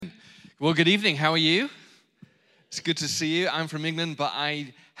Well, good evening. How are you? It's good to see you. I'm from England, but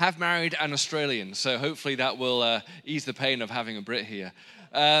I have married an Australian, so hopefully that will ease the pain of having a Brit here.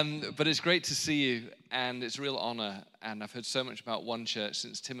 But it's great to see you, and it's a real honor. And I've heard so much about One Church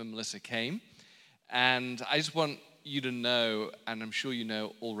since Tim and Melissa came. And I just want you to know, and I'm sure you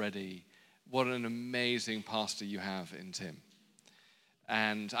know already, what an amazing pastor you have in Tim.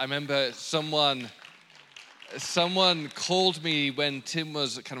 And I remember someone called me when Tim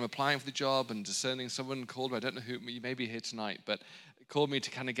was kind of applying for the job and discerning. Someone called me, I don't know who, you may be here tonight, but called me to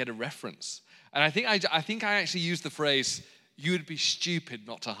kind of get a reference. And I think I actually used the phrase, "You would be stupid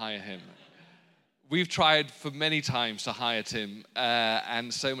not to hire him." We've tried for many times to hire Tim,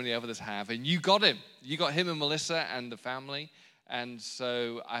 and so many others have. And you got him. You got him and Melissa and the family. And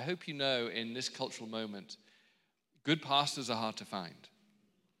so I hope you know in this cultural moment, good pastors are hard to find.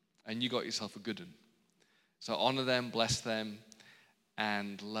 And you got yourself a good one. So honor them, bless them,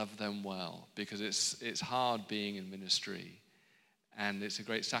 and love them well, because it's hard being in ministry, and it's a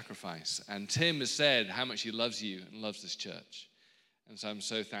great sacrifice. And Tim has said how much he loves you and loves this church. And so I'm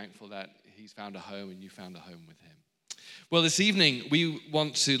so thankful that he's found a home and you found a home with him. Well, this evening, we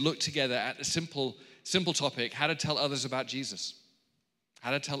want to look together at a simple topic, how to tell others about Jesus. How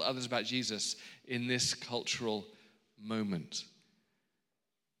to tell others about Jesus in this cultural moment.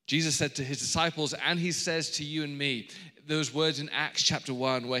 Jesus said to his disciples, and he says to you and me, those words in Acts chapter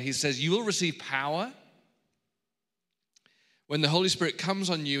 1, where he says, you will receive power when the Holy Spirit comes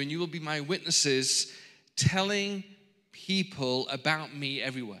on you, and you will be my witnesses, telling people about me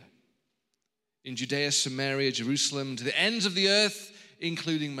everywhere. In Judea, Samaria, Jerusalem, to the ends of the earth,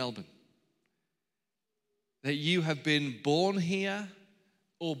 including Melbourne. That you have been born here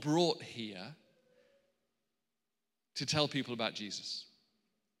or brought here to tell people about Jesus.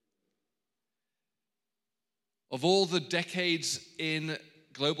 Of all the decades in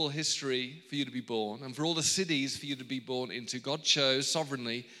global history for you to be born, and for all the cities for you to be born into, God chose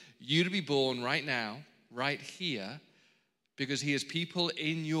sovereignly you to be born right now, right here, because he has people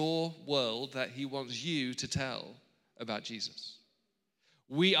in your world that he wants you to tell about Jesus.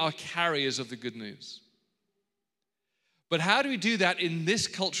 We are carriers of the good news. But how do we do that in this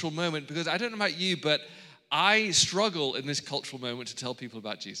cultural moment? Because I don't know about you, but I struggle in this cultural moment to tell people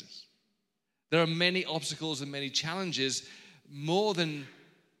about Jesus. There are many obstacles and many challenges. More than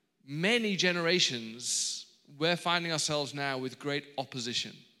many generations, we're finding ourselves now with great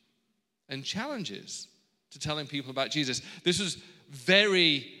opposition and challenges to telling people about Jesus. This was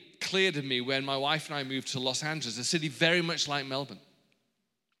very clear to me when my wife and I moved to Los Angeles, a city very much like Melbourne.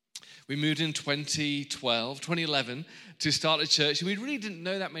 We moved in 2011 to start a church, and we really didn't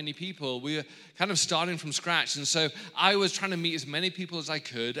know that many people. We were kind of starting from scratch, and so I was trying to meet as many people as I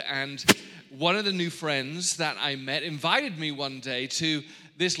could, and one of the new friends that I met invited me one day to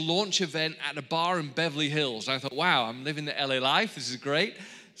this launch event at a bar in Beverly Hills. And I thought, wow, I'm living the LA life, this is great.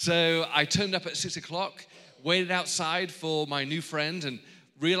 So I turned up at 6 o'clock, waited outside for my new friend, and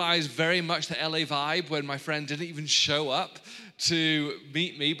realized very much the LA vibe when my friend didn't even show up to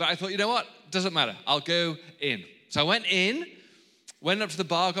meet me. But I thought, you know what? Doesn't matter. I'll go in. So I went in, went up to the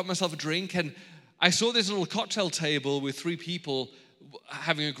bar, got myself a drink, and I saw this little cocktail table with 3 people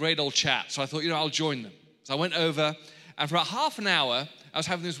having a great old chat. So I thought, I'll join them. So I went over, and for about half an hour, I was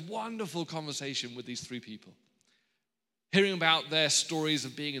having this wonderful conversation with these 3 people. Hearing about their stories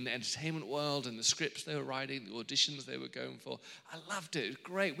of being in the entertainment world and the scripts they were writing, the auditions they were going for. I loved it. It was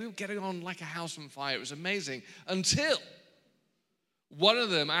great. We were getting on like a house on fire. It was amazing. Until one of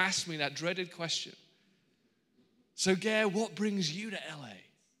them asked me that dreaded question. So, Gare, what brings you to LA?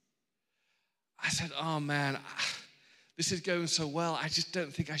 I said, oh, man, this is going so well, I just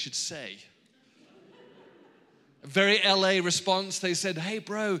don't think I should say. A very LA response, they said, hey,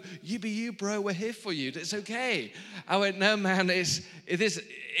 bro, you be you, bro, we're here for you. It's okay. I went, no, man,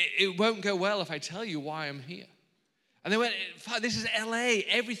 it won't go well if I tell you why I'm here. And they went, this is LA.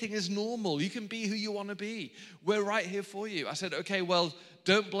 Everything is normal. You can be who you want to be. We're right here for you. I said, okay, well,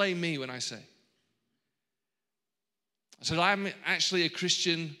 don't blame me when I say. I said, I'm actually a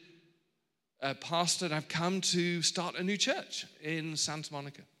Christian pastor, and I've come to start a new church in Santa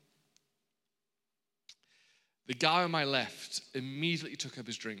Monica. The guy on my left immediately took up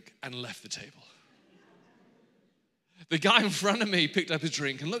his drink and left the table. The guy in front of me picked up his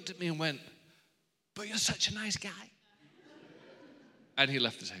drink and looked at me and went, but you're such a nice guy. And he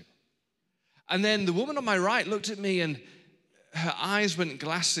left the table. And then the woman on my right looked at me, and her eyes went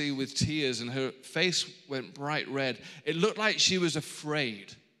glassy with tears and her face went bright red. It looked like she was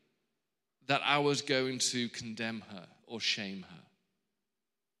afraid that I was going to condemn her or shame her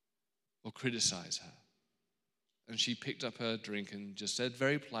or criticize her. And she picked up her drink and just said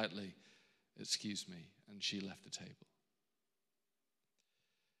very politely, excuse me, and she left the table.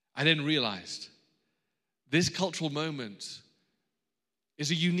 I then realized this cultural moment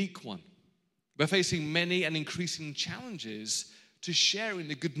is a unique one. We're facing many and increasing challenges to sharing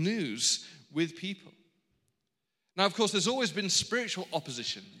the good news with people. Now, of course, there's always been spiritual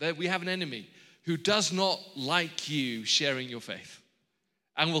opposition. We have an enemy who does not like you sharing your faith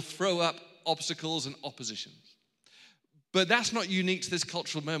and will throw up obstacles and oppositions. But that's not unique to this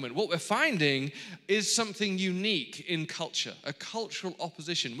cultural moment. What we're finding is something unique in culture, a cultural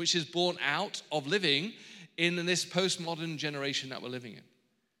opposition, which is born out of living in this postmodern generation that we're living in,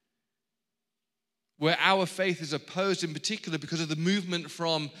 where our faith is opposed in particular because of the movement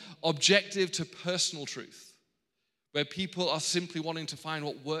from objective to personal truth, where people are simply wanting to find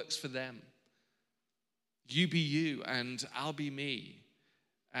what works for them. You be you and I'll be me.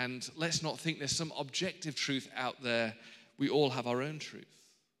 And let's not think there's some objective truth out there. We all have our own truth.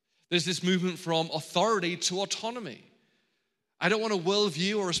 There's this movement from authority to autonomy. I don't want a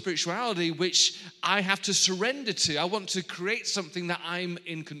worldview or a spirituality which I have to surrender to. I want to create something that I'm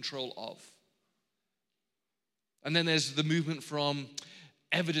in control of. And then there's the movement from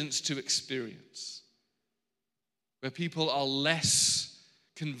evidence to experience, where people are less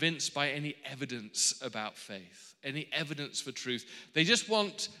convinced by any evidence about faith, any evidence for truth. They just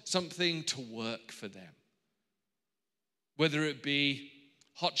want something to work for them. Whether it be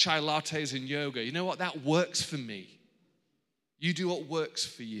hot chai lattes and yoga, you know what? That works for me. You do what works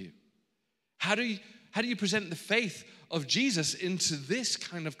for you. How do you present the faith of Jesus into this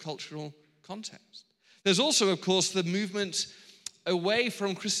kind of cultural context? There's also, of course, the movement away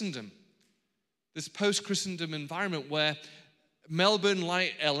from Christendom, this post-Christendom environment where Melbourne,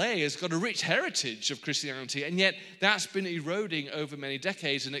 like LA, has got a rich heritage of Christianity, and yet that's been eroding over many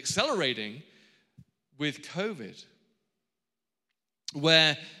decades and accelerating with COVID,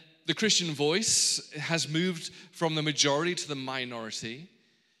 where the Christian voice has moved from the majority to the minority,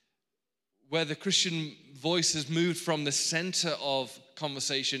 where the Christian voice has moved from the center of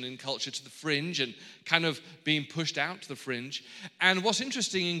conversation and culture to the fringe and kind of being pushed out to the fringe. And what's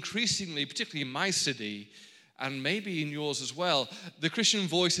interesting, increasingly, particularly in my city, and maybe in yours as well, the Christian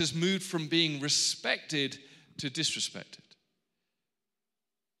voice has moved from being respected to disrespected.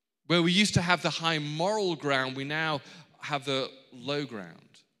 Where we used to have the high moral ground, we now have the low ground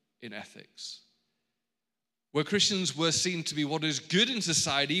in ethics. Where Christians were seen to be what is good in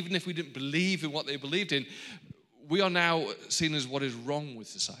society, even if we didn't believe in what they believed in, we are now seen as what is wrong with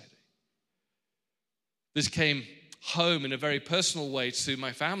society. This came home in a very personal way to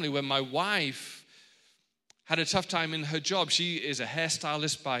my family when my wife had a tough time in her job. She is a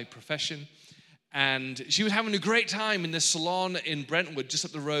hairstylist by profession, and she was having a great time in this salon in Brentwood, just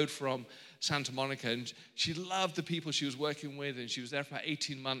up the road from Santa Monica, and she loved the people she was working with, and she was there for about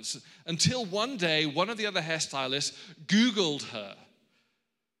 18 months, until one day, one of the other hairstylists Googled her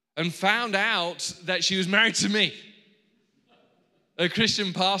and found out that she was married to me, a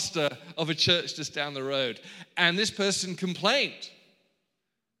Christian pastor of a church just down the road. And this person complained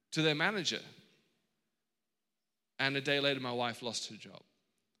to their manager. And a day later, my wife lost her job.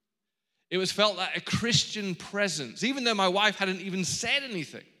 It was felt that a Christian presence, even though my wife hadn't even said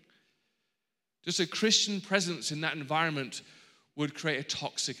anything, just a Christian presence in that environment would create a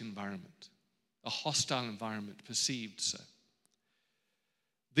toxic environment, a hostile environment, perceived so.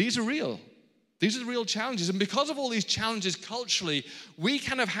 These are real. These are the real challenges. And because of all these challenges culturally, we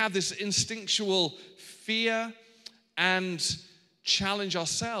kind of have this instinctual fear and challenge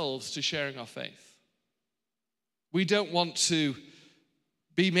ourselves to sharing our faith. We don't want to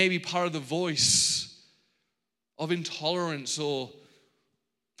be maybe part of the voice of intolerance or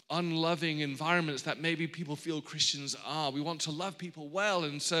unloving environments that maybe people feel Christians are. We want to love people well,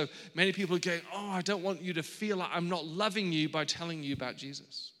 and so many people are going, oh, I don't want you to feel like I'm not loving you by telling you about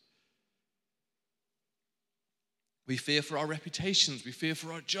Jesus. We fear for our reputations. We fear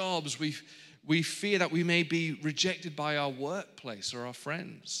for our jobs. We fear that we may be rejected by our workplace or our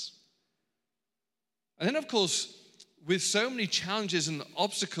friends. And then, of course, with so many challenges and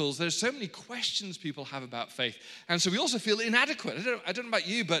obstacles, there's so many questions people have about faith. And so we also feel inadequate. I don't know about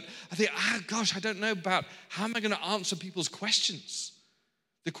you, but I think, I don't know about how am I going to answer people's questions?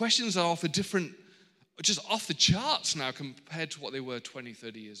 The questions are just off the charts now compared to what they were 20,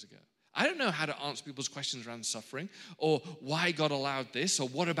 30 years ago. I don't know how to answer people's questions around suffering or why God allowed this or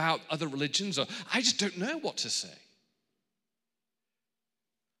what about other religions, or I just don't know what to say.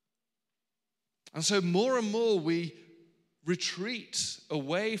 And so more and more we retreat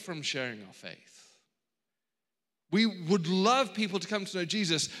away from sharing our faith. We would love people to come to know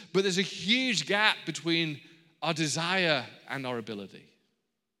Jesus, but there's a huge gap between our desire and our ability.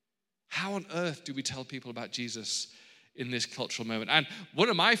 How on earth do we tell people about Jesus in this cultural moment? And one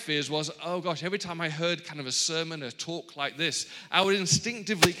of my fears was, oh gosh, every time I heard kind of a sermon, a talk like this, I would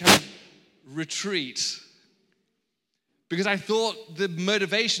instinctively kind of retreat, because I thought the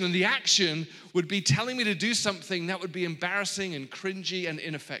motivation and the action would be telling me to do something that would be embarrassing and cringy and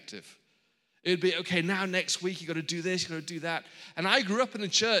ineffective. It would be, okay, now next week you got to do this, you got to do that. And I grew up in a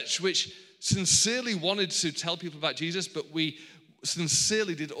church which sincerely wanted to tell people about Jesus, but we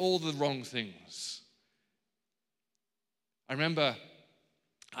sincerely did all the wrong things. I remember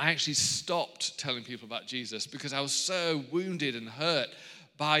I actually stopped telling people about Jesus because I was so wounded and hurt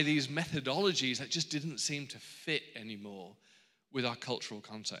by these methodologies that just didn't seem to fit anymore with our cultural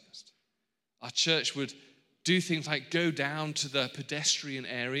context. Our church would do things like go down to the pedestrian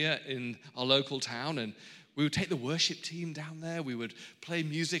area in our local town, and we would take the worship team down there. We would play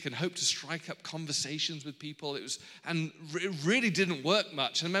music and hope to strike up conversations with people. It really didn't work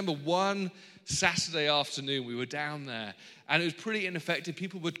much. And I remember one Saturday afternoon, we were down there, and it was pretty ineffective.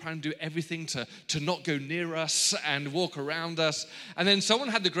 People would try and do everything to not go near us and walk around us. And then someone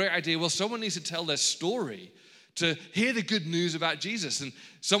had the great idea, well, someone needs to tell their story to hear the good news about Jesus. And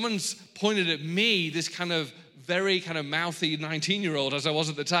someone's pointed at me, this kind of very kind of mouthy 19-year-old as I was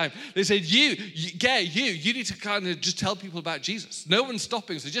at the time. They said, you need to kind of just tell people about Jesus. No one's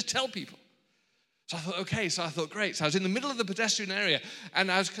stopping, so just tell people. So I thought, okay, great. So I was in the middle of the pedestrian area,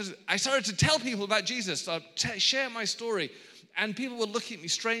 and I started to tell people about Jesus. So I'd share my story, and people were looking at me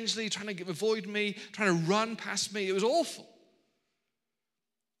strangely, trying to avoid me, trying to run past me. It was awful.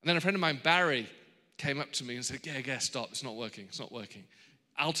 And then a friend of mine, Barry, came up to me and said, yeah, stop, it's not working.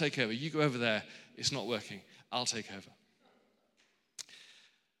 I'll take over. You go over there. It's not working. I'll take over.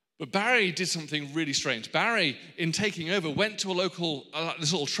 But Barry did something really strange. Barry, in taking over, went to a local,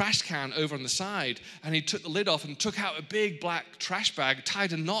 this little trash can over on the side, and he took the lid off and took out a big black trash bag,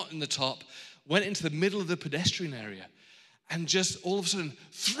 tied a knot in the top, went into the middle of the pedestrian area, and just all of a sudden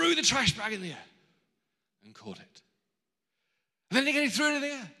threw the trash bag in the air and caught it. And then again, he threw it in the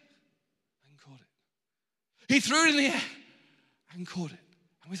air and caught it. He threw it in the air and caught it.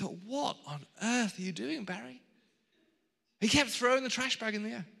 And we thought, what on earth are you doing, Barry? He kept throwing the trash bag in the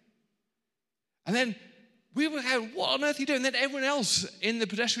air. And then we were going, what on earth are you doing? And then everyone else in the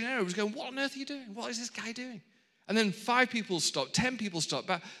pedestrian area was going, what on earth are you doing? What is this guy doing? And then 5 people stopped, 10 people stopped,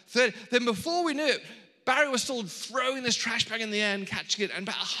 about 30. Then before we knew it, Barry was still throwing this trash bag in the air and catching it, and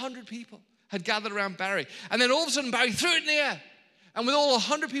about 100 people had gathered around Barry. And then all of a sudden, Barry threw it in the air. And with all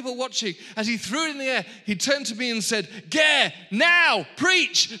 100 people watching, as he threw it in the air, he turned to me and said, "Gare, now,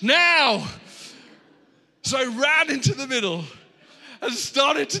 preach, now." So I ran into the middle and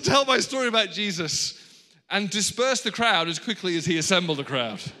started to tell my story about Jesus and dispersed the crowd as quickly as he assembled the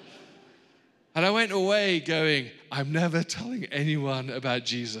crowd. And I went away going, I'm never telling anyone about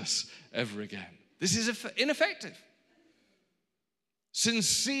Jesus ever again. This is ineffective.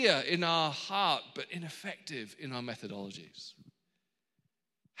 Sincere in our heart, but ineffective in our methodologies.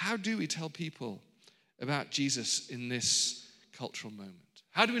 How do we tell people about Jesus in this cultural moment?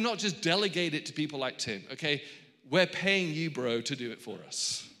 How do we not just delegate it to people like Tim? Okay, we're paying you, bro, to do it for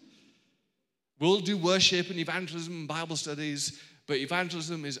us. We'll do worship and evangelism and Bible studies, but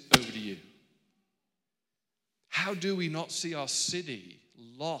evangelism is over to you. How do we not see our city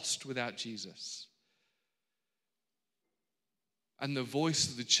lost without Jesus? And the voice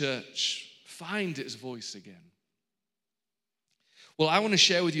of the church find its voice again. Well, I want to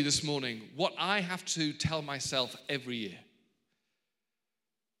share with you this morning what I have to tell myself every year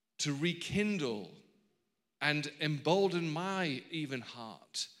to rekindle and embolden my even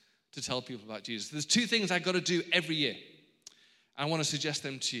heart to tell people about Jesus. There's 2 things I've got to do every year. I want to suggest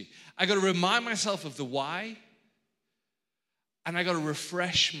them to you. I got to remind myself of the why, and I got to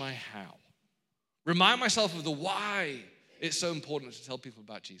refresh my how. Remind myself of the why it's so important to tell people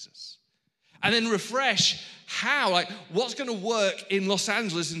about Jesus. And then refresh how, like what's going to work in Los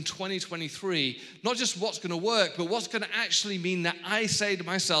Angeles in 2023. Not just what's going to work, but what's going to actually mean that I say to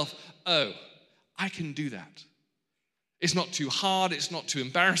myself, oh, I can do that. It's not too hard. It's not too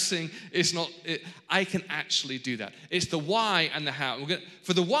embarrassing. I can actually do that. It's the why and the how.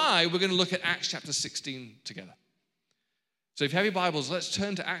 For the why, we're going to look at Acts chapter 16 together. So if you have your Bibles, let's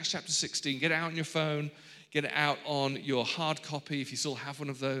turn to Acts chapter 16. Get it out on your phone. Get it out on your hard copy if you still have one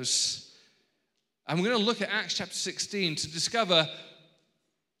of those. And we're going to look at Acts chapter 16 to discover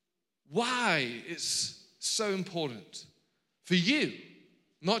why it's so important for you,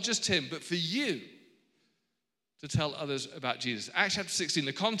 not just him, but for you to tell others about Jesus. Acts chapter 16,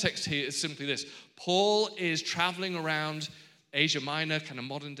 the context here is simply this. Paul is traveling around Asia Minor, kind of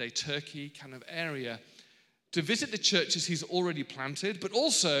modern day Turkey kind of area, to visit the churches he's already planted, but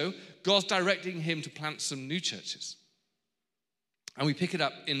also God's directing him to plant some new churches. And we pick it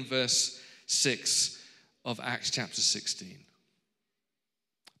up in verse 6 of Acts chapter 16.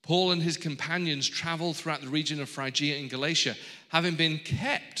 Paul and his companions traveled throughout the region of Phrygia and Galatia, having been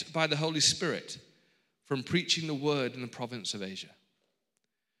kept by the Holy Spirit from preaching the word in the province of Asia.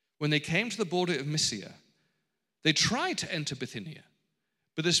 When they came to the border of Mysia, they tried to enter Bithynia,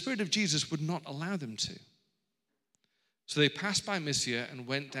 but the Spirit of Jesus would not allow them to. So they passed by Mysia and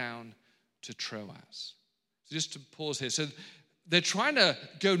went down to Troas. So just to pause here. So they're trying to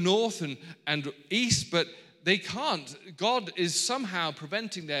go north and east, but they can't. God is somehow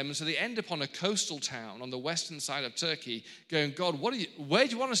preventing them, and so they end up on a coastal town on the western side of Turkey going, God, where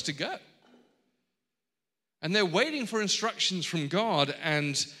do you want us to go? And they're waiting for instructions from God,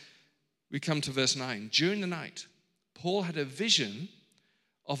 and we come to verse 9. During the night, Paul had a vision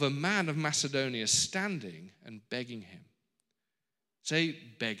of a man of Macedonia standing and begging him. Say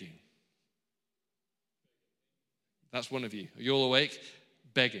begging. That's one of you. Are you all awake?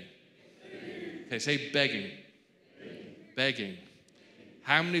 Begging. Okay, say begging. Begging.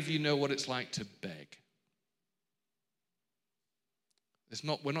 How many of you know what it's like to beg?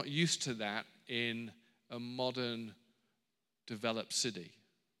 We're not used to that in a modern, developed city.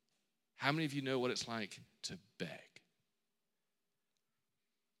 How many of you know what it's like to beg?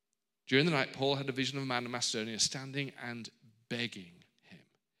 During the night, Paul had a vision of a man in Macedonia standing and begging him,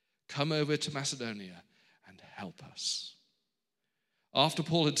 come over to Macedonia and help us. After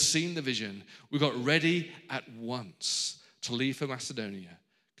Paul had seen the vision, we got ready at once to leave for Macedonia,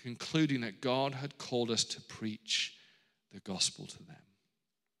 concluding that God had called us to preach the gospel to them.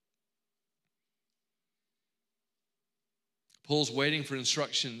 Paul's waiting for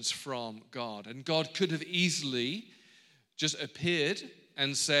instructions from God, and God could have easily just appeared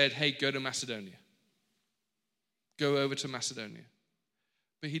and said, hey, go to Macedonia. Go over to Macedonia.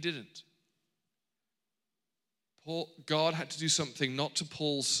 But he didn't. God had to do something not to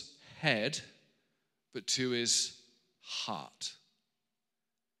Paul's head, but to his heart.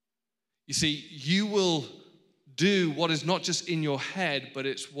 You see, you will do what is not just in your head, but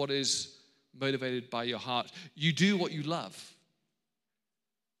it's what is motivated by your heart. You do what you love.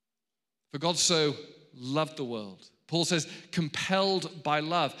 For God so loved the world. Paul says, compelled by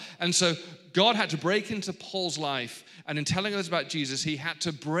love. And so God had to break into Paul's life, and in telling us about Jesus, he had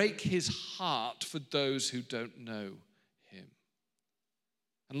to break his heart for those who don't know him.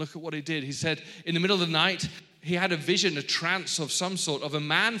 And look at what he did. He said, in the middle of the night, he had a vision, a trance of some sort, of a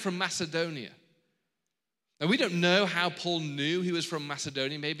man from Macedonia. Now, we don't know how Paul knew he was from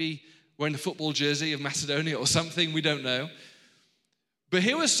Macedonia. Maybe wearing the football jersey of Macedonia or something, we don't know. But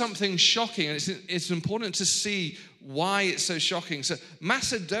here was something shocking, and it's important to see why it's so shocking. So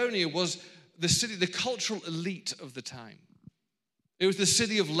Macedonia was the city, the cultural elite of the time. It was the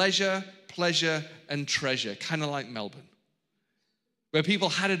city of leisure, pleasure, and treasure, kind of like Melbourne, where people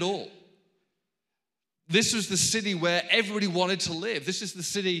had it all. This was the city where everybody wanted to live. This is the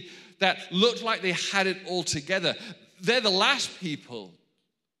city that looked like they had it all together. They're the last people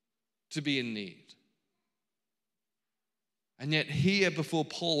to be in need. And yet here before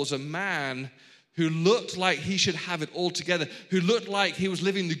Paul was a man who looked like he should have it all together, who looked like he was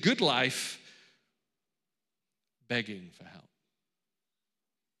living the good life, begging for help.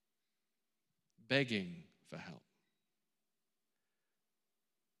 Begging for help.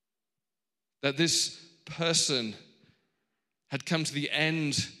 That this person had come to the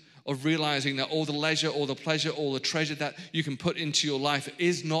end of realizing that all the leisure, all the pleasure, all the treasure that you can put into your life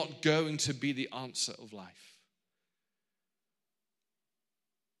is not going to be the answer of life.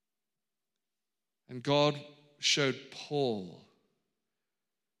 And God showed Paul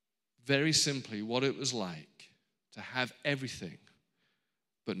very simply what it was like to have everything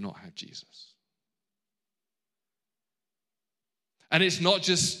but not have Jesus. And it's not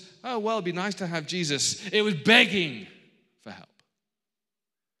just, oh, well, it'd be nice to have Jesus. It was begging for help.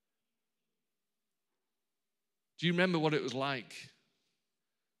 Do you remember what it was like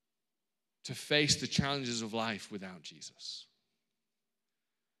to face the challenges of life without Jesus?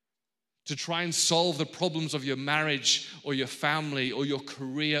 To try and solve the problems of your marriage or your family or your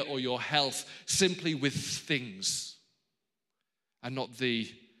career or your health simply with things and not the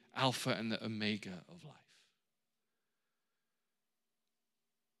Alpha and the Omega of life.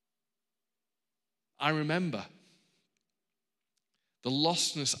 I remember the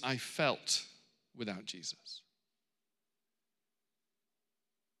lostness I felt without Jesus.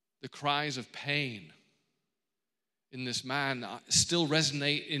 The cries of pain in this man still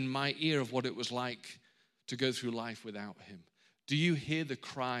resonate in my ear of what it was like to go through life without him. Do you hear the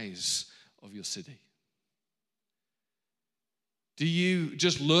cries of your city? Do you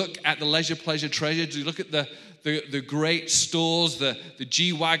just look at the leisure, pleasure, treasure? Do you look at the great stores, the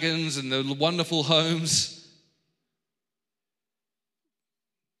G-Wagons and the wonderful homes?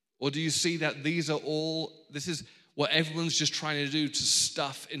 Or do you see that this is what everyone's just trying to do to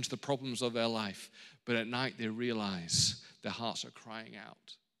stuff into the problems of their life? But at night they realize their hearts are crying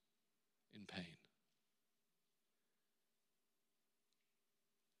out in pain.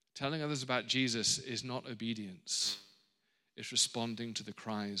 Telling others about Jesus is not obedience. It's responding to the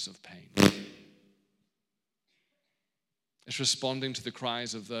cries of pain. It's responding to the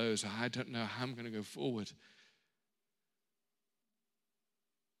cries of those, I don't know how I'm going to go forward.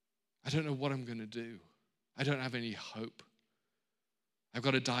 I don't know what I'm going to do. I don't have any hope. I've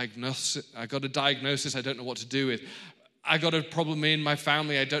got a diagnosis. I don't know what to do with. I got a problem in my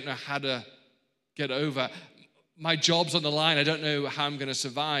family I don't know how to get over. My job's on the line. I don't know how I'm going to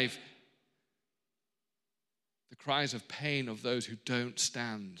survive. The cries of pain of those who don't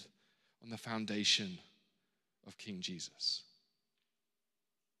stand on the foundation of King Jesus.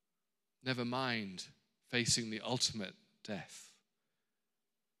 Never mind facing the ultimate death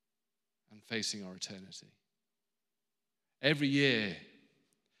and facing our eternity. Every year,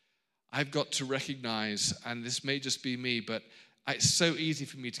 I've got to recognize, and this may just be me, but it's so easy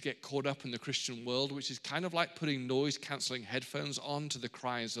for me to get caught up in the Christian world, which is kind of like putting noise-canceling headphones on to the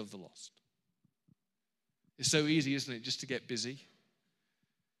cries of the lost. It's so easy, isn't it, just to get busy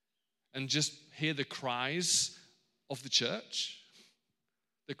and just hear the cries of the church,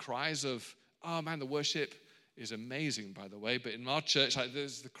 the cries of, oh man, the worship is amazing, by the way, but in our church,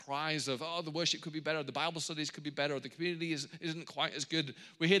 there's the cries of, oh, the worship could be better, the Bible studies could be better, or the community isn't quite as good.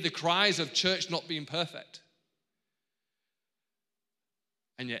 We hear the cries of church not being perfect.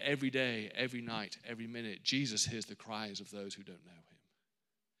 And yet every day, every night, every minute, Jesus hears the cries of those who don't know him.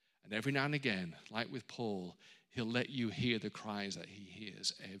 And every now and again, like with Paul, he'll let you hear the cries that he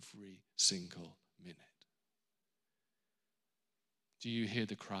hears every single minute. Do you hear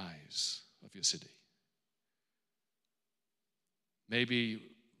the cries of your city? Maybe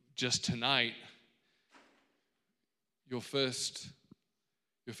just tonight, your first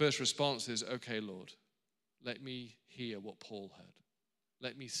response is, okay, Lord, let me hear what Paul heard.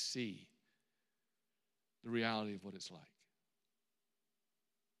 Let me see the reality of what it's like.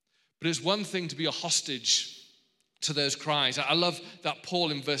 But it's one thing to be a hostage to those cries. I love that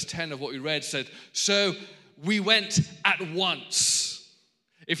Paul in verse 10 of what we read said, so we went at once.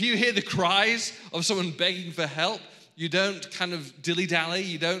 If you hear the cries of someone begging for help, you don't kind of dilly-dally,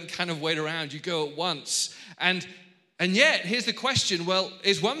 you don't kind of wait around, you go at once. And yet, here's the question, well,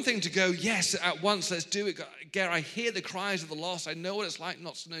 it's one thing to go, yes, at once, let's do it. Gary, I hear the cries of the lost. I know what it's like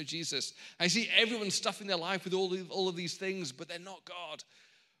not to know Jesus. I see everyone stuffing their life with all of these things, but they're not God.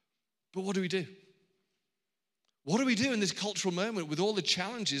 But what do we do? What do we do in this cultural moment with all the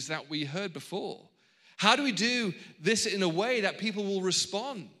challenges that we heard before? How do we do this in a way that people will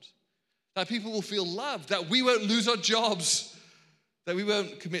respond? That people will feel loved, that we won't lose our jobs, that we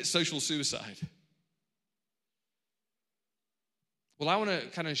won't commit social suicide. Well, I want to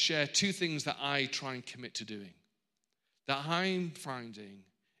kind of share two things that I try and commit to doing, that I'm finding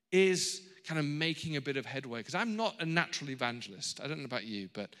is kind of making a bit of headway, because I'm not a natural evangelist. I don't know about you,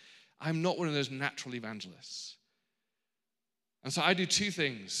 but I'm not one of those natural evangelists. And so I do two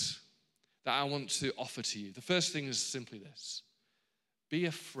things that I want to offer to you. The first thing is simply this. Be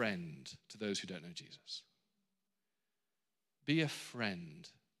a friend to those who don't know Jesus. Be a friend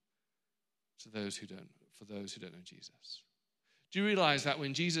to those who don't know Jesus. Do you realize that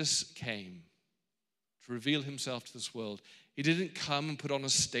when Jesus came to reveal himself to this world, he didn't come and put on a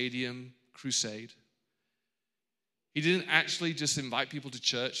stadium crusade. He didn't actually just invite people to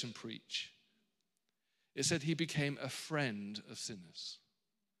church and preach. It said he became a friend of sinners.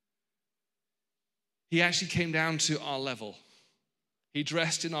 He actually came down to our level. He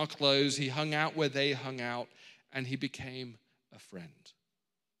dressed in our clothes, he hung out where they hung out, and he became a friend.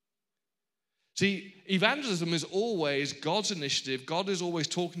 See, evangelism is always God's initiative. God is always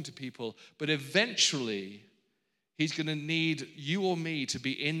talking to people, but eventually he's going to need you or me to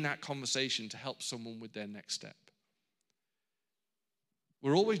be in that conversation to help someone with their next step.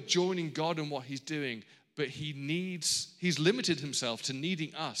 We're always joining God in what he's doing, but he's limited himself to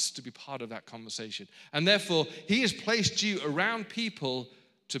needing us to be part of that conversation. And therefore, he has placed you around people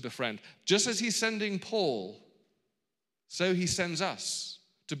to befriend. Just as he's sending Paul, so he sends us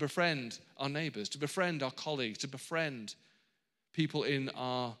to befriend our neighbors, to befriend our colleagues, to befriend people in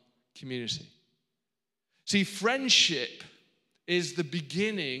our community. See, friendship is the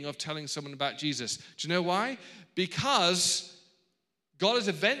beginning of telling someone about Jesus. Do you know why? Because God is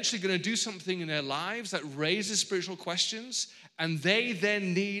eventually going to do something in their lives that raises spiritual questions, And they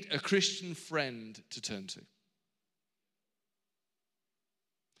then need a Christian friend to turn to.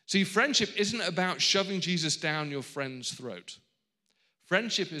 See, friendship isn't about shoving Jesus down your friend's throat.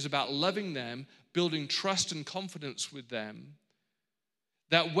 Friendship is about loving them, building trust and confidence with them,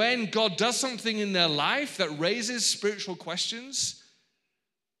 that when God does something in their life that raises spiritual questions,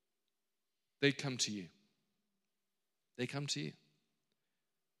 they come to you. They come to you.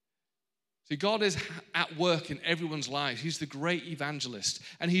 See, God is at work in everyone's life. He's the great evangelist.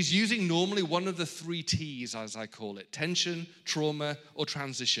 And he's using normally one of the 3 T's, as I call it, tension, trauma, or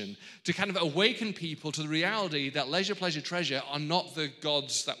transition, to kind of awaken people to the reality that leisure, pleasure, treasure are not the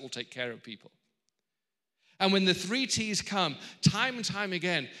gods that will take care of people. And when the 3 T's come, time and time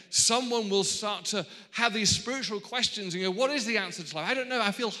again, someone will start to have these spiritual questions and go, what is the answer to life? I don't know,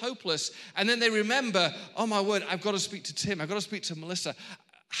 I feel hopeless. And then they remember, oh my word, I've got to speak to Tim, I've got to speak to Melissa.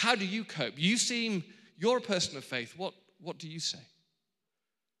 How do you cope? You're a person of faith. What do you say?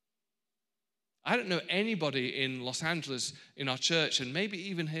 I don't know anybody in Los Angeles, in our church, and maybe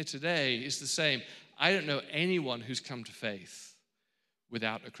even here today is the same. I don't know anyone who's come to faith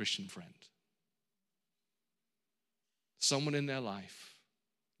without a Christian friend. Someone in their life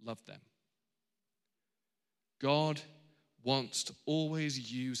loved them. God wants to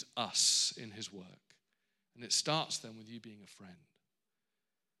always use us in his work. And it starts then with you being a friend.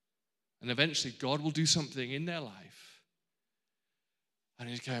 And eventually God will do something in their life. And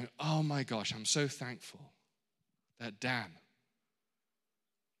he's going, oh my gosh, I'm so thankful that Dan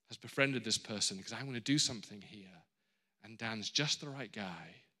has befriended this person because I'm going to do something here. And Dan's just the right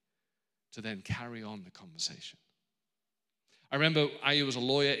guy to then carry on the conversation. I remember I was a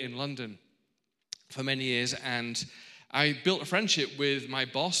lawyer in London for many years, and I built a friendship with my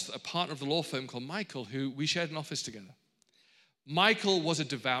boss, a partner of the law firm called Michael, who we shared an office together. Michael was a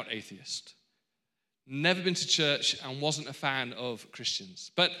devout atheist, never been to church and wasn't a fan of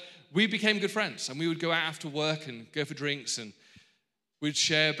Christians. But we became good friends, and we would go out after work and go for drinks, and we'd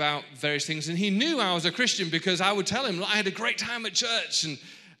share about various things. And he knew I was a Christian because I would tell him I had a great time at church,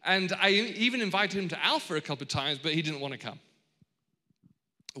 and I even invited him to Alpha a couple of times, but he didn't want to come.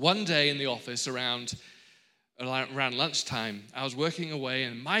 One day in the office around lunchtime, I was working away,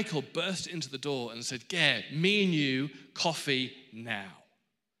 and Michael burst into the door and said, Gare, me and you, coffee now.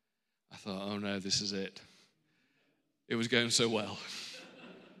 I thought, oh no, this is it. It was going so well.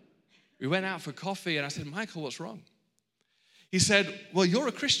 We went out for coffee, and I said, Michael, what's wrong? He said, well, you're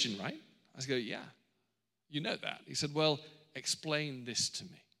a Christian, right? I said, yeah, you know that. He said, well, explain this to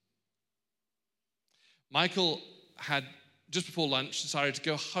me. Michael had, just before lunch, decided to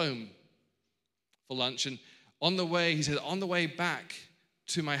go home for lunch, and on the way, he said, on the way back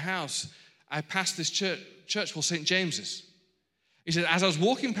to my house, I passed this church called St. James's. He said, as I was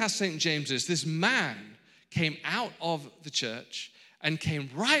walking past St. James's, this man came out of the church and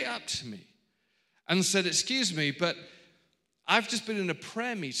came right up to me and said, excuse me, but I've just been in a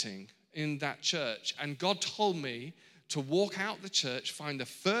prayer meeting in that church, and God told me to walk out the church, find the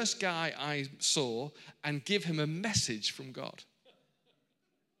first guy I saw, and give him a message from God.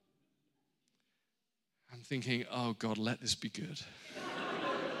 I'm thinking, oh God, let this be good.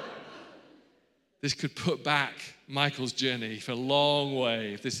 This could put back Michael's journey for a long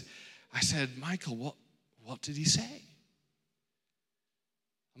way. I said, Michael, what did he say?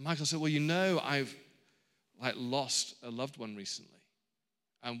 And Michael said, well, you know, I've lost a loved one recently.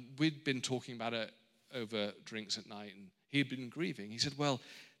 And we'd been talking about it over drinks at night, and he'd been grieving. He said, well,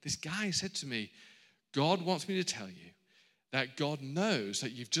 this guy said to me, God wants me to tell you that God knows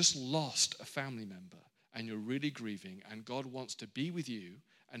that you've just lost a family member and you're really grieving, and God wants to be with you,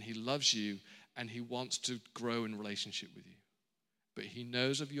 and he loves you, and he wants to grow in relationship with you. But he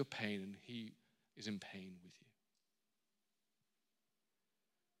knows of your pain, and he is in pain with you.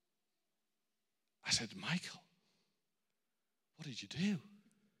 I said, Michael, what did you do?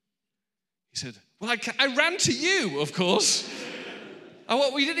 He said, well, I ran to you, of course.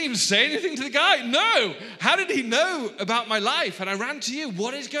 We didn't even say anything to the guy. No. How did he know about my life? And I ran to you.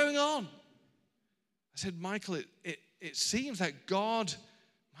 What is going on? I said, Michael, it seems that God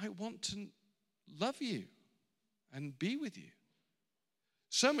might want to love you and be with you.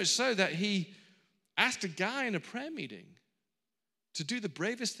 So much so that he asked a guy in a prayer meeting to do the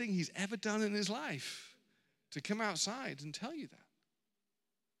bravest thing he's ever done in his life, to come outside and tell you that.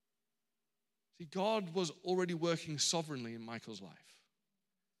 See, God was already working sovereignly in Michael's life.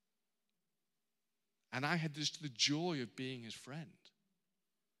 And I had just the joy of being his friend.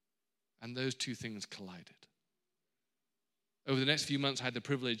 And those two things collided. Over the next few months, I had the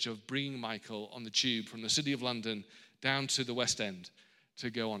privilege of bringing Michael on the tube from the City of London down to the West End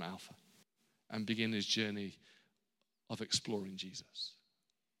to go on Alpha and begin his journey of exploring Jesus.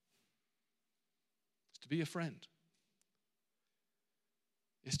 It's to be a friend.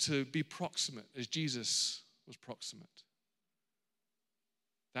 It's to be proximate as Jesus was proximate.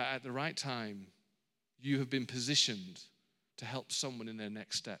 That at the right time, you have been positioned to help someone in their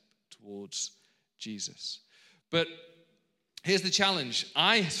next step towards Jesus. But here's the challenge.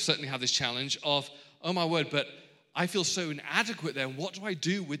 I certainly have this challenge of, oh my word, but I feel so inadequate then. What do I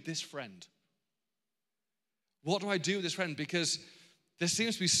do with this friend? What do I do with this friend? Because there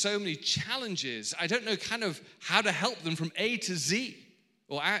seems to be so many challenges. I don't know kind of how to help them from A to Z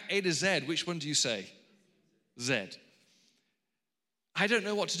or A to Z. Which one do you say? Z. I don't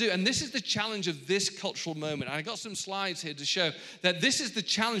know what to do. And this is the challenge of this cultural moment. And I got some slides here to show that this is the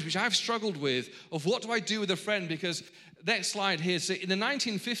challenge which I've struggled with of what do I do with a friend? Because next slide here. So in the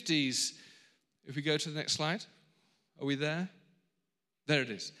 1950s, if we go to the next slide, are we there? There it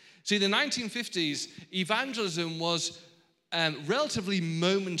is. See, in the 1950s, evangelism was relatively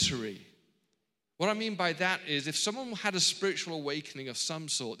momentary. What I mean by that is if someone had a spiritual awakening of some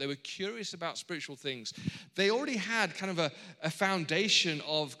sort, they were curious about spiritual things, they already had kind of a foundation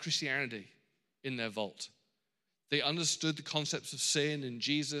of Christianity in their vault. They understood the concepts of sin and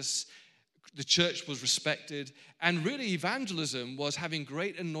Jesus. The church was respected. And really, evangelism was having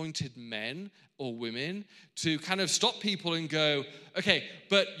great anointed men or women to kind of stop people and go, okay,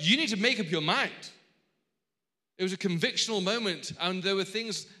 but you need to make up your mind. It was a convictional moment, and there were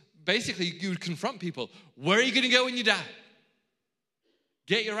things, basically, you would confront people. Where are you going to go when you die?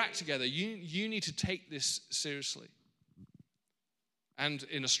 Get your act together. You need to take this seriously. And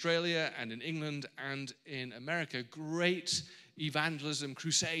in Australia and in England and in America, great evangelism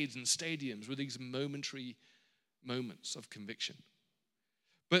crusades and stadiums were these momentary moments of conviction.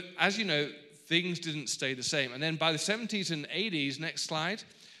 But as you know, things didn't stay the same. And then by the 70s and 80s, next slide,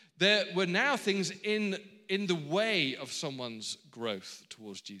 there were now things in the way of someone's growth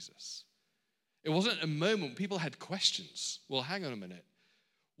towards Jesus. It wasn't a moment. People had questions. Well, hang on a minute.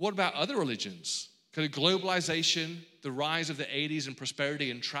 What about other religions? Kind of globalization, the rise of the 80s and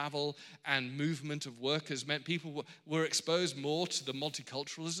prosperity and travel and movement of workers meant people were exposed more to the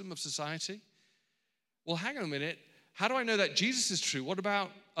multiculturalism of society. Well, hang on a minute. How do I know that Jesus is true? What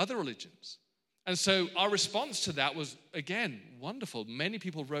about other religions? And so our response to that was, again, wonderful. Many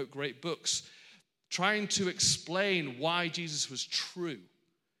people wrote great books trying to explain why Jesus was true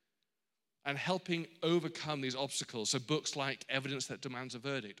and helping overcome these obstacles. So books like Evidence That Demands a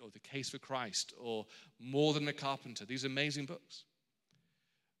Verdict or The Case for Christ or More Than a Carpenter, these amazing books.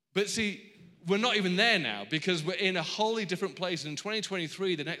 But see, we're not even there now because we're in a wholly different place. In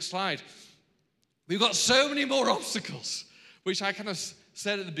 2023, the next slide, we've got so many more obstacles, which I kind of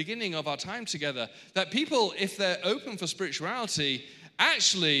said at the beginning of our time together, that people, if they're open for spirituality,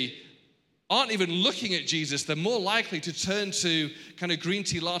 actually aren't even looking at Jesus. They're more likely to turn to kind of green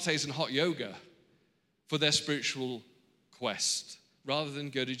tea lattes and hot yoga for their spiritual quest rather than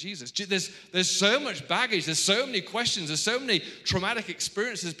go to Jesus. There's so much baggage. There's so many questions. There's so many traumatic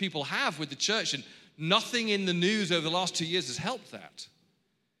experiences people have with the church, and nothing in the news over the last 2 years has helped that.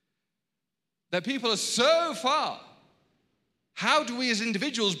 That people are so far. How do we as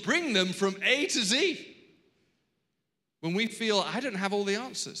individuals bring them from A to Z when we feel I don't have all the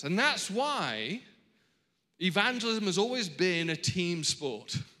answers? And that's why evangelism has always been a team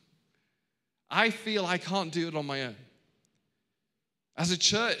sport. I feel I can't do it on my own. As a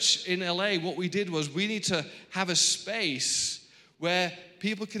church in LA, what we did was we need to have a space where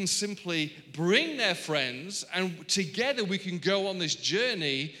people can simply bring their friends and together we can go on this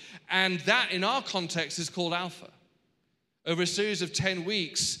journey, and that in our context is called Alpha. Over a series of 10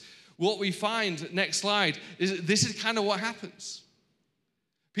 weeks, what we find, next slide, is this is kind of what happens.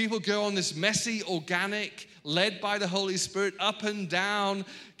 People go on this messy, organic, led by the Holy Spirit, up and down,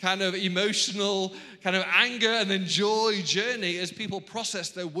 kind of emotional, kind of anger and then joy journey as people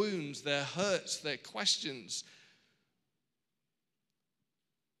process their wounds, their hurts, their questions.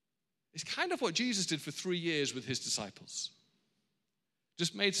 It's kind of what Jesus did for 3 years with his disciples.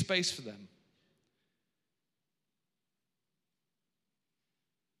 Just made space for them.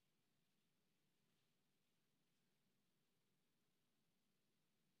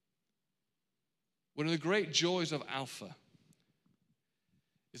 One of the great joys of Alpha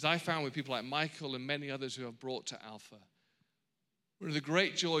is I found with people like Michael and many others who have brought to Alpha, one of the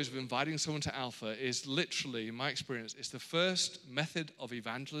great joys of inviting someone to Alpha is literally, in my experience, it's the first method of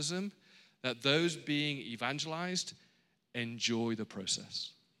evangelism that those being evangelized enjoy the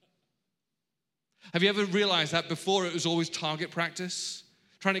process. Have you ever realized that before it was always target practice,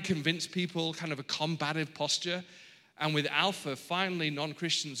 trying to convince people, kind of a combative posture? And with Alpha, finally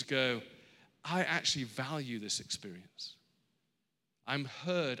non-Christians go, I actually value this experience. I'm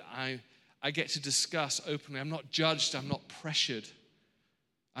heard. I get to discuss openly. I'm not judged. I'm not pressured.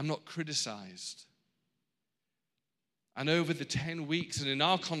 I'm not criticized. And over the 10 weeks, and in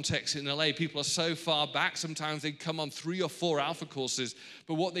our context in LA, people are so far back, sometimes they come on 3 or 4 Alpha courses.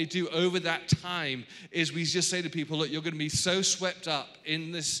 But what they do over that time is we just say to people, look, you're going to be so swept up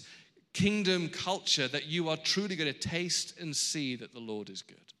in this kingdom culture that you are truly going to taste and see that the Lord is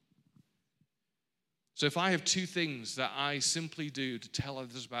good. So if I have 2 things that I simply do to tell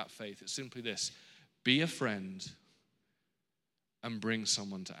others about faith, it's simply this: be a friend and bring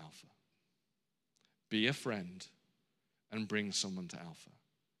someone to Alpha. Be a friend and bring someone to Alpha.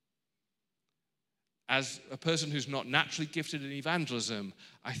 As a person who's not naturally gifted in evangelism,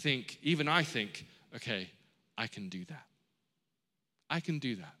 I think, okay, I can do that. I can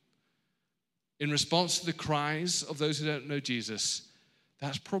do that. In response to the cries of those who don't know Jesus,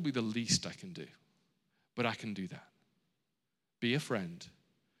 that's probably the least I can do. But I can do that. Be a friend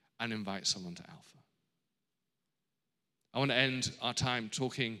and invite someone to Alpha. I want to end our time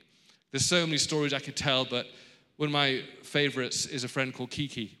talking. There's so many stories I could tell, but one of my favorites is a friend called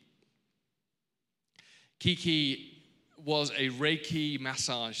Kiki. Kiki was a Reiki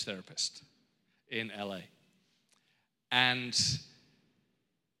massage therapist in LA. And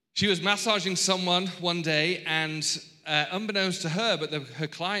she was massaging someone one day, and unbeknownst to her, but her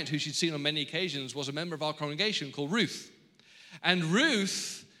client, who she'd seen on many occasions, was a member of our congregation called Ruth. And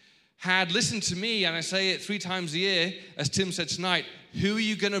Ruth had listened to me, and I say it 3 times a year, as Tim said tonight, who are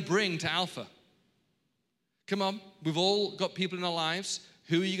you going to bring to Alpha? Come on, we've all got people in our lives.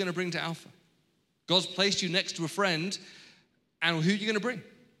 Who are you going to bring to Alpha? God's placed you next to a friend, and who are you going to bring?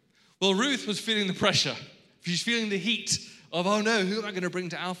 Well, Ruth was feeling the pressure. She's feeling the heat of, oh no, who am I going to bring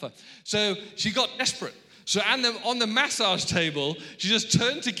to Alpha? So she got desperate. So on the massage table, she just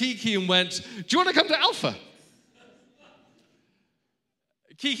turned to Kiki and went, do you want to come to Alpha?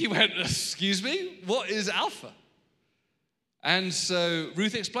 Kiki went, excuse me, what is Alpha? And so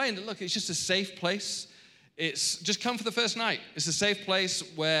Ruth explained that, look, it's just a safe place. It's just come for the first night. It's a safe place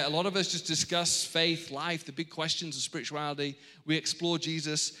where a lot of us just discuss faith, life, the big questions of spirituality. We explore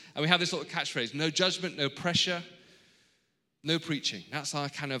Jesus, and we have this little catchphrase: no judgment, no pressure, no preaching. That's our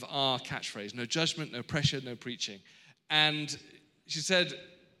catchphrase: no judgment, no pressure, no preaching. And she said,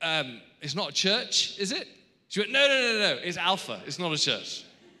 it's not a church, is it? She went, no, it's Alpha. It's not a church.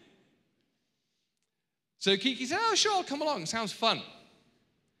 So Kiki said, oh, sure, I'll come along. Sounds fun.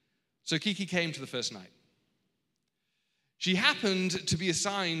 So Kiki came to the first night. She happened to be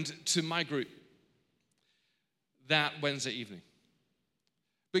assigned to my group that Wednesday evening.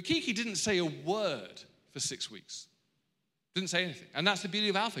 But Kiki didn't say a word for 6 weeks. Didn't say anything. And that's the beauty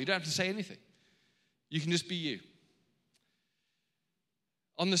of Alpha. You don't have to say anything. You can just be you.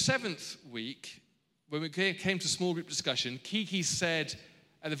 On the 7th week, when we came to small group discussion, Kiki said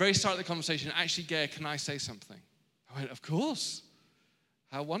at the very start of the conversation, actually, Gare, can I say something? I went, of course.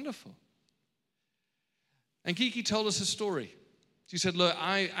 How wonderful. And Kiki told us a story. She said, look,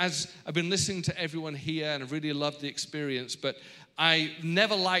 as I've been listening to everyone here, and I've really loved the experience, but I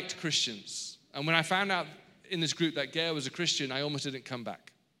never liked Christians. And when I found out in this group that Gare was a Christian, I almost didn't come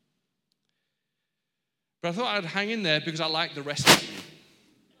back. But I thought I'd hang in there because I liked the rest of you.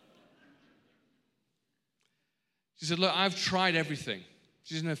 She said, look, I've tried everything.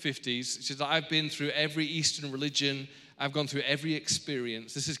 She's in her 50s. She said, I've been through every Eastern religion. I've gone through every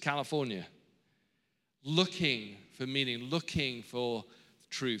experience. This is California. Looking for meaning, looking for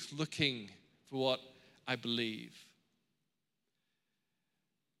truth, looking for what I believe.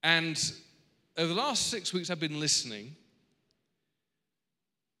 And over the last 6 weeks, I've been listening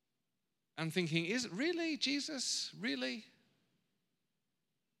and thinking, is it really, Jesus? Really?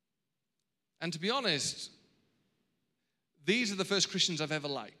 And to be honest, these are the first Christians I've ever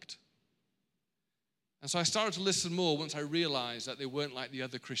liked. And so I started to listen more once I realized that they weren't like the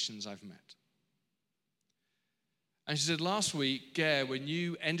other Christians I've met. And she said, last week, Gare, when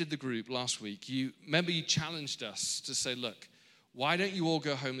you ended the group last week, you challenged us to say, look, why don't you all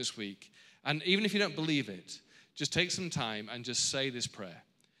go home this week? And even if you don't believe it, just take some time and just say this prayer.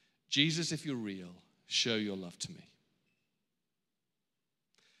 Jesus, if you're real, show your love to me.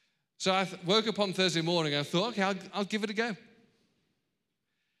 So I woke up on Thursday morning and I thought, okay, I'll give it a go.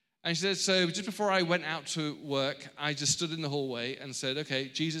 And she said, so just before I went out to work, I just stood in the hallway and said, okay,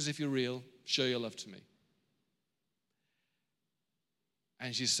 Jesus, if you're real, show your love to me.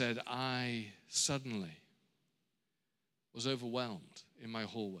 And she said, I suddenly was overwhelmed in my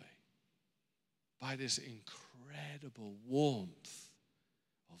hallway by this incredible warmth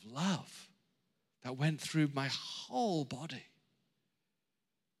of love that went through my whole body.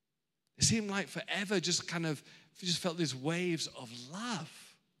 It seemed like forever, just felt these waves of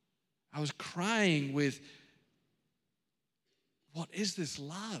love. I was crying with, what is this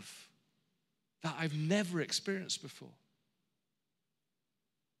love that I've never experienced before?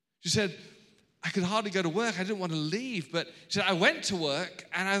 She said, I could hardly go to work. I didn't want to leave. But she said, I went to work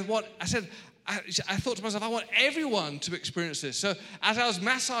and I thought to myself, I want everyone to experience this. So as I was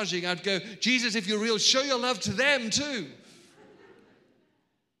massaging, I'd go, Jesus, if you're real, show your love to them too.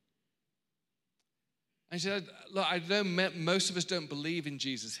 And she said, look, I know most of us don't believe in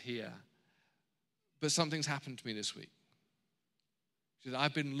Jesus here, but something's happened to me this week. She said,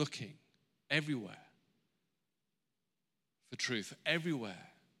 I've been looking everywhere for truth, everywhere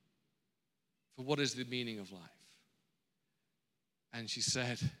for what is the meaning of life. And she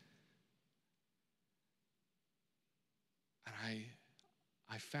said, and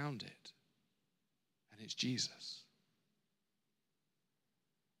I found it, and it's Jesus.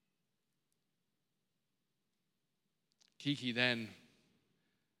 Kiki then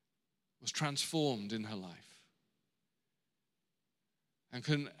was transformed in her life and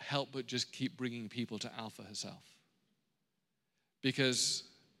couldn't help but just keep bringing people to Alpha herself, because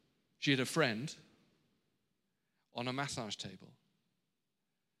she had a friend on a massage table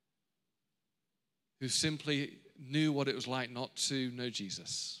who simply knew what it was like not to know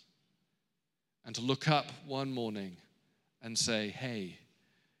Jesus and to look up one morning and say, hey,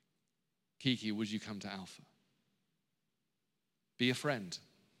 Kiki, would you come to Alpha? Be a friend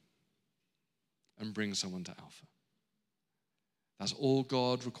and bring someone to Alpha. That's all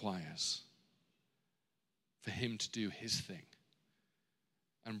God requires, for him to do his thing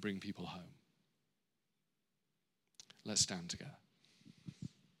and bring people home. Let's stand together.